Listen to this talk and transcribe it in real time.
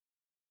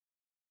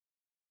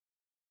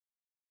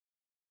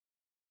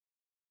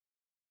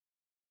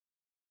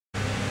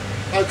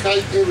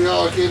Okay, here we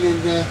are again in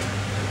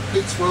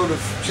Pete's world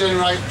of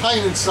generating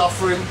pain and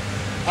suffering,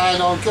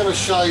 and I'm going to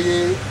show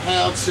you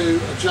how to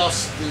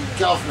adjust the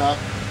governor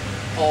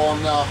on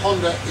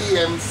Honda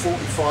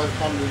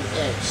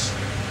EM4500s.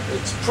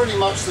 It's pretty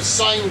much the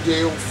same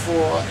deal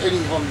for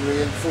any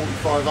Honda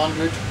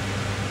EM4500.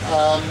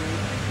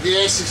 The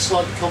S is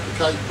slightly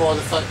complicated by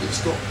the fact that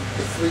it's got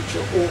the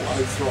feature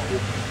auto throttle,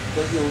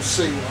 but you'll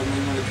see what I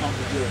mean when I come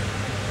to do it.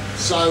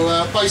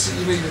 So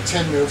basically you need a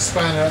 10mm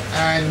spanner,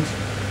 and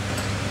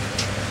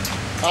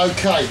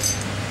okay,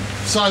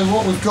 so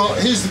what we've got,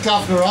 here's the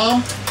governor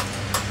arm,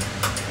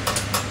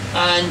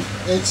 and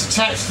it's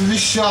attached to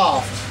this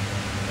shaft.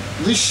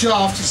 This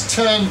shaft is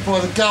turned by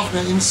the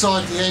governor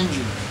inside the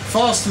engine. The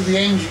faster the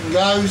engine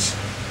goes,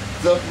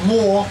 the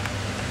more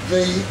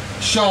the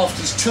shaft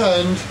is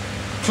turned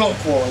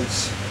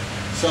clockwise.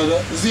 So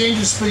that as the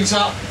engine speeds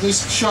up,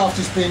 this shaft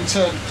is being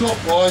turned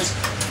clockwise,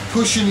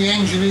 pushing the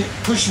engine in,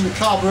 pushing the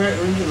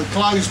carburetor into the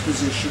closed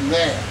position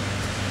there.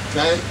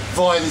 Okay,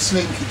 via this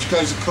linkage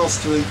goes across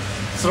to the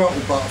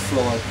throttle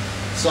butterfly.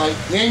 So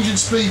the engine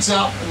speeds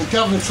up and the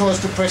governor tries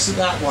to press it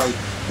that way.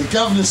 The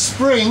governor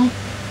spring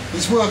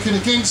is working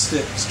against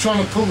it. It's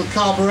trying to pull the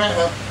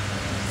carburetor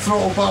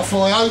throttle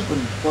butterfly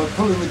open by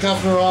pulling the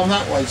governor arm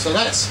that way. So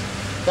that's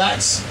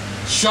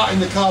shutting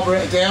the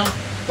carburetor down,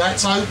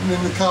 that's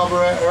opening the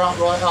carburetor up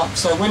right up.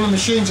 So when the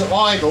machines are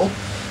idle,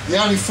 the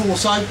only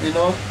force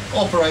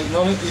operating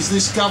on it is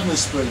this governor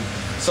spring.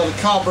 So the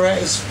carburetor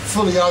is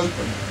fully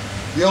open.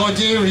 The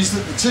idea is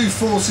that the two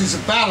forces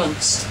are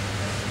balanced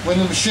when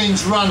the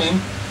machine's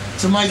running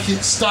to make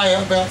it stay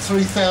at about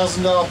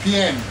 3000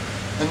 RPM.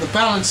 And the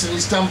balancing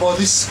is done by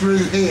this screw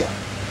here,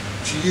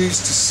 which you use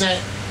to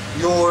set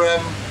your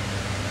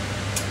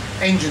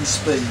engine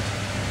speed.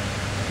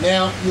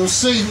 Now you'll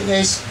see that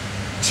there's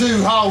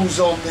two holes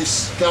on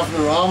this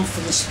governor arm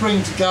for the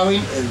spring to go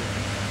into.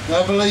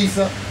 Now I believe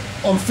that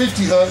on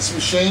 50 Hz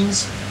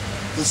machines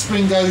the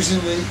spring goes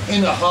in the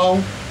inner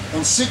hole.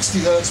 On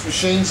 60 Hz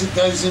machines it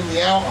goes in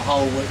the outer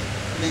hole, where it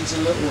needs a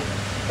little,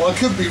 well, I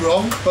could be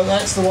wrong, but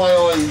that's the way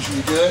I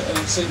usually do it, and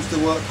it seems to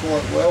work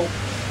quite well.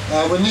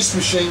 When this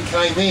machine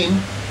came in,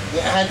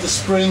 it had the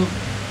spring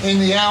in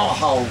the outer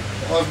hole.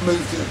 I've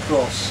moved it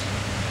across.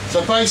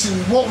 So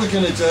basically what we're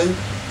going to do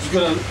is we're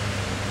going to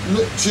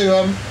look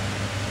to,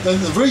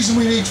 the reason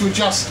we need to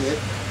adjust it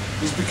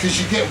is because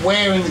you get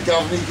wear in the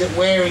governor, you get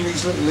wear in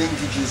these little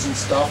linkages and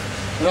stuff,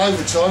 and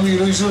over time you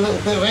lose a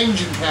little bit of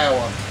engine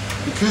power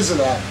because of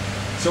that.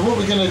 So what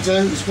we're going to do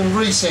is we're going to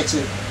reset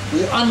it.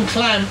 We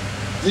unclamp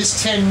this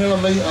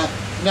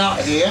 10mm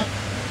nut here,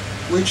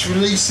 which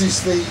releases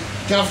the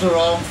governor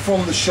arm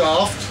from the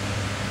shaft,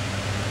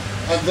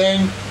 and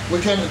then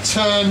we're going to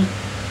turn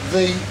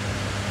the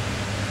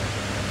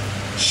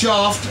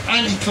shaft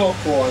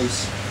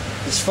anti-clockwise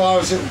as far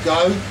as it will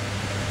go,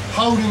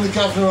 holding the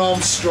governor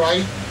arm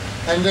straight,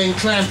 and then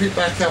clamp it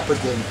back up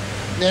again.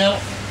 Now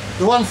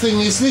the one thing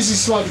is, this is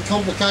slightly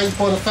complicated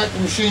by the fact the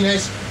machine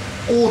has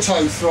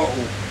auto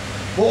throttle.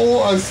 What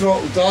auto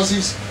throttle does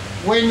is,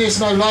 when there's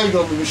no load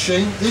on the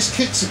machine, this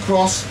kicks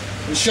across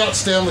and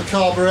shuts down the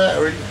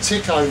carburetor into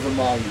tick over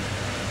mode.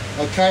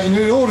 Okay, and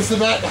in order for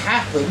that to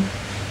happen,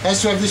 it has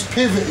to have this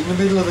pivot in the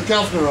middle of the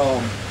governor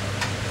arm.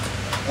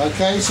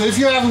 Okay, so if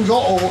you haven't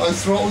got auto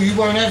throttle, you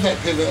won't have that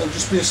pivot, it'll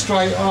just be a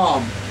straight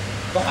arm.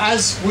 But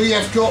as we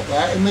have got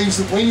that, it means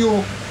that when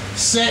you're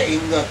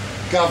setting the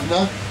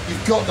governor,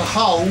 you've got to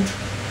hold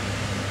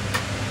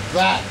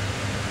that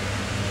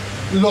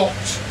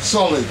locked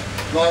solid,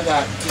 like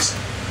that. Just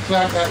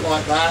clamp that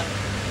like that,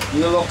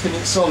 you're locking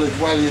it solid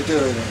while you're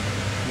doing it.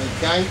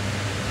 Okay,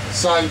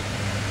 so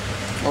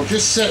I'll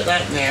just set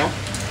that now.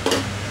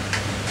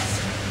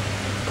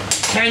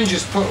 You can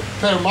just put a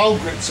pair of mole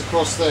grips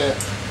across there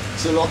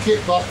to lock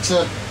it, but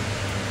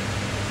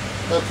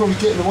they'll probably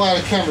get in the way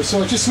of the camera. So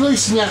I'll just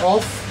loosen that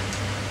off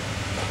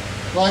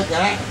like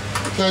that.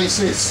 Okay, you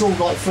see it's sort of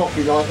like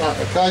floppy like that.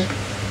 Okay,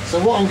 so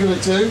what I'm going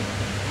to do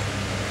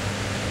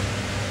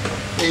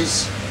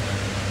is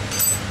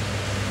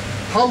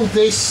hold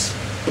this.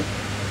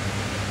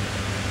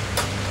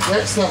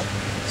 That's the,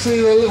 see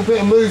a little bit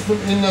of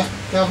movement in the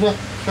governor.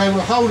 Okay,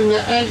 we're holding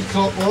that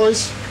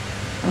anti-clockwise.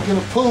 I'm going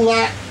to pull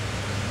that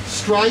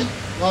straight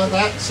like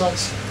that, so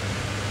it's,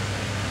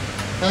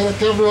 okay, the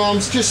governor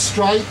arm's just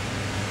straight.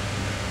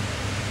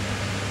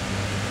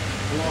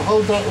 And I'll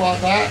hold that like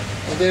that,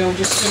 and then I'm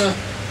just going to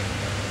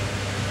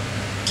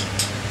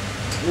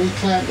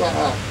reclamp that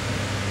up.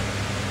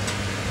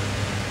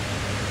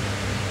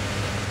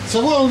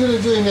 So what I'm going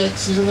to do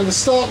next is I'm going to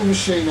start the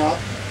machine up,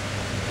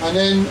 and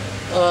then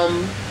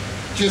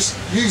just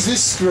use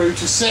this screw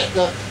to set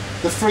the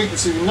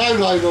frequency with no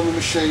load on the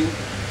machine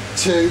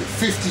to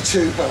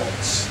 52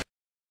 Hz.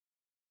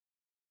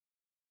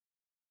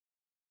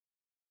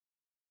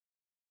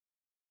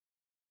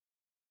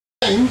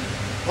 Then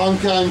I'm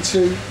going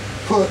to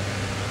put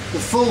the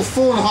full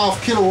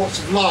 4.5 kilowatts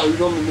of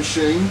load on the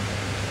machine,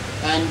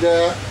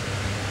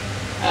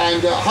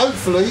 and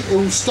hopefully it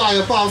will stay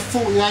above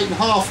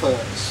 48.5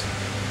 Hz.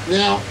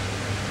 Now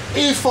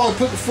if I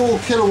put the 4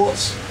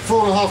 kilowatts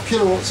 4.5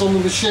 kilowatts on the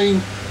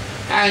machine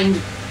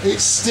and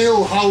it's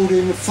still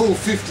holding the full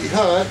 50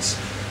 hertz,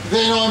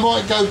 then I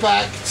might go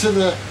back to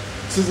the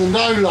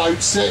no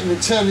load setting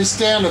and turn this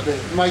down a bit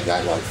and make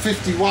that like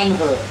 51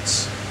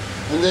 hertz,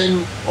 and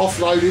then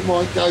offload it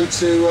might go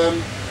to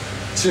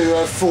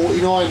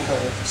 49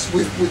 hertz.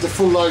 With the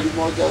full load it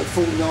might go at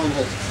 49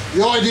 hertz.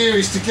 The idea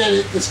is to get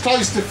it as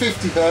close to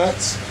 50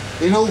 hertz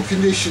in all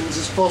conditions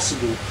as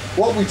possible.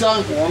 What we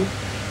don't want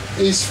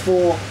is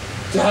to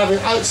have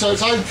it so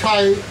it's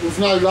okay with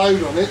no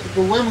load on it,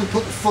 but when we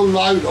put the full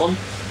load on,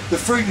 the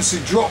frequency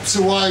drops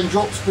away and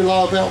drops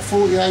below about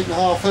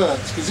 48.5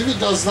 hertz, because if it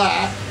does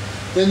that,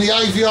 then the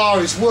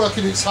AVR is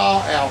working its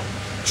heart out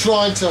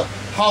trying to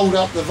hold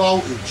up the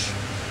voltage.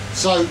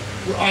 So,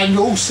 and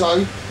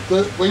also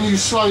that when you're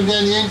slowing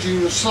down the engine,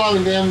 you're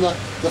slowing down the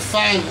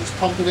fan that's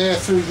pumping air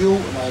through the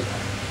alternator.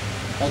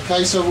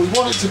 Okay, so we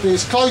want it to be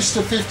as close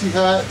to 50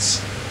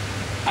 hertz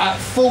at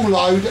full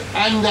load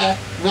and at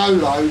no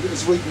load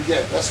as we can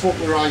get. That's what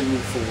we're aiming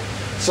for.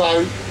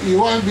 So you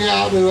won't be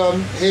able to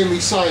hear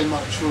me saying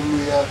much when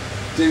we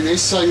do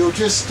this, so you'll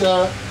just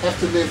have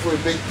to live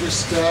with me.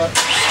 Just okay.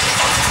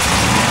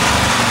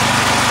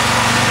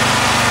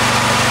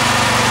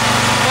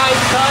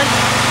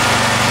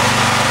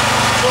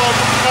 So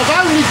I've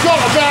only got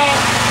about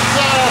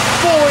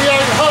 48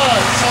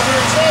 hertz, so I'm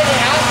going to turn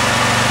it up.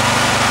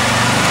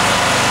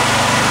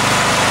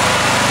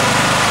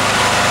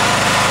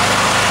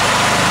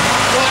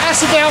 Right,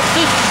 that's about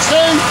 52.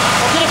 I'm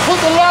going to put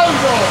the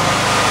load on.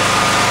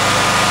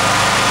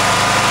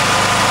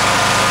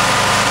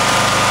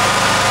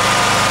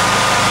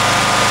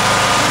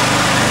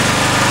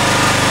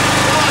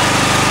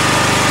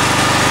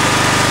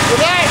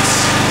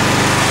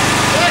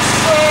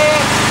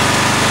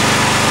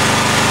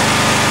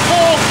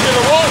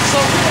 So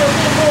I'll give it a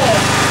bit more.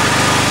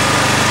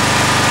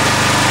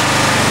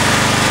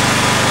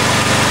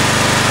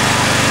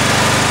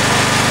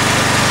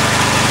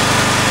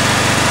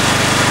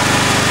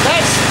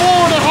 That's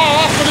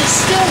 4.5, but it's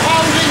still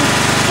holding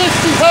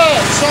 50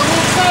 hertz, so I'm going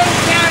to turn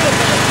it down a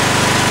bit.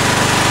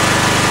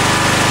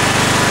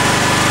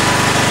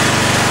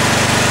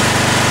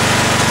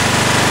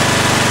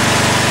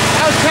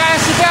 Okay,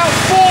 it's about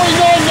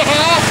 49.5.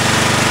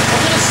 I'm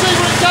going to see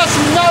what it does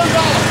with no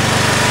load.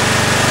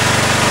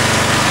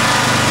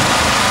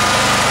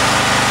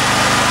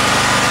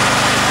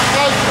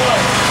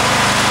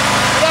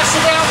 That's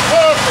about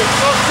perfect.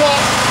 I've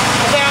got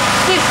about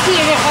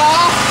 50.5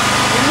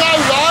 with no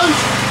load,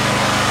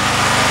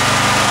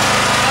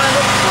 and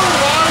at full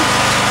load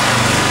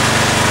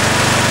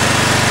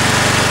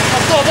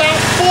I've got about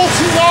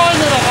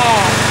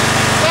 49.5.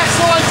 That's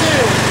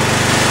ideal.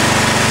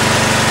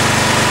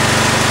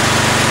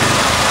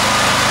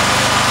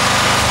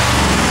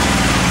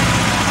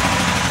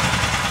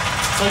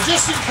 So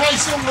just in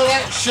case all of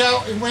that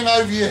shouting went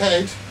over your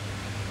head,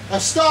 I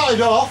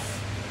started off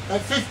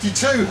at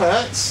 52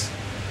 hertz,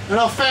 and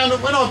I found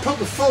that when I put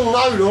the full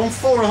load on,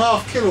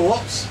 4.5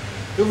 kilowatts,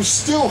 it was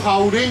still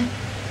holding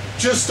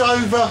just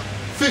over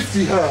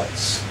 50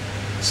 hertz.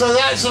 So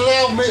that's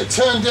allowed me to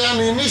turn down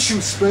the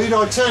initial speed.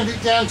 I turned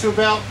it down to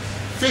about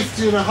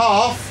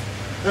 50.5,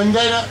 and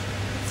then at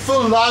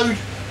full load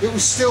it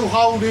was still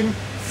holding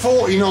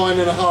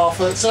 49.5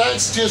 hertz. So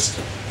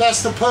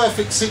that's the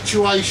perfect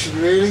situation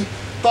really,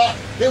 but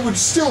it would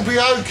still be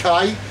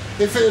okay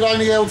if it had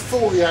only held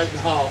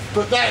 48.5,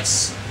 but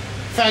that's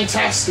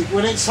fantastic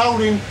when it's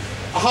holding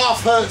a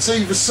half hertz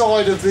either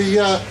side of the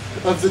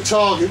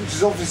target, which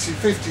is obviously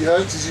 50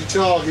 hertz is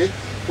your target.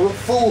 Well,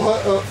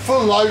 at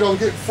full load I'm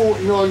getting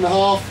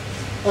 49.5,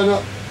 and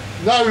at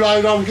no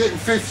load I'm getting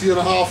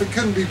 50.5. It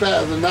couldn't be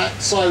better than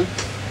that, so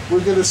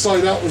we're going to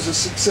say that was a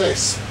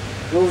success.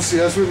 And obviously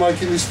as we're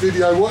making this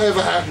video,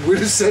 whatever happened, we'd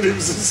have said it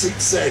was a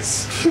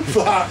success,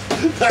 but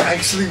that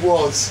actually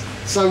was.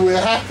 So we're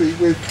happy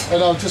with,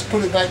 and I'll just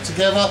put it back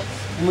together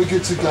and we're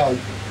good to go.